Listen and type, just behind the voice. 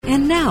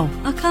And now,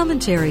 a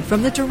commentary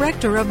from the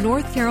director of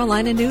North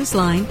Carolina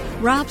Newsline,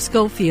 Rob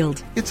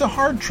Schofield. It's a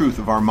hard truth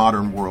of our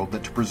modern world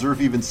that to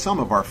preserve even some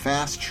of our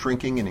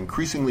fast-shrinking and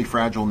increasingly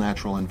fragile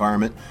natural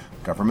environment,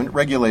 government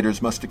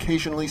regulators must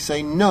occasionally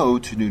say no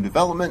to new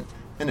development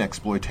and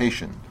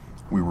exploitation.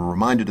 We were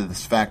reminded of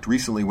this fact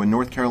recently when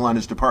North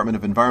Carolina's Department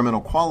of Environmental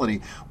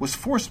Quality was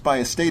forced by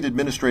a state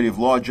administrative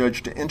law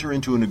judge to enter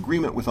into an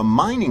agreement with a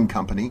mining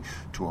company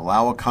to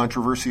allow a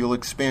controversial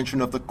expansion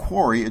of the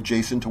quarry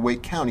adjacent to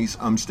Wake County's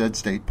Umstead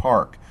State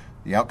Park.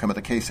 The outcome of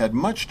the case had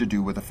much to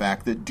do with the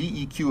fact that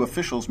DEQ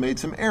officials made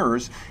some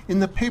errors in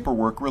the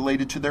paperwork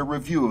related to their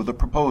review of the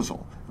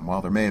proposal. And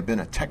while there may have been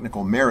a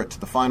technical merit to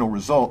the final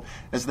result,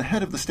 as the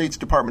head of the state's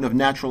Department of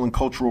Natural and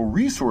Cultural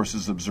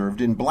Resources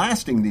observed in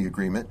blasting the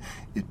agreement,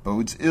 it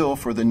bodes ill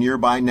for the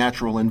nearby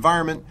natural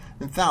environment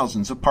and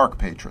thousands of park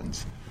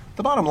patrons.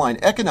 The bottom line,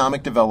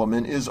 economic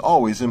development is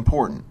always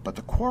important, but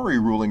the quarry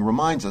ruling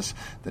reminds us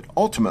that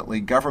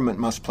ultimately government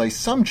must place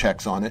some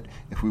checks on it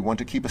if we want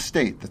to keep a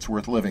state that's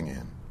worth living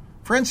in.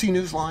 For NC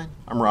Newsline,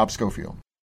 I'm Rob Schofield.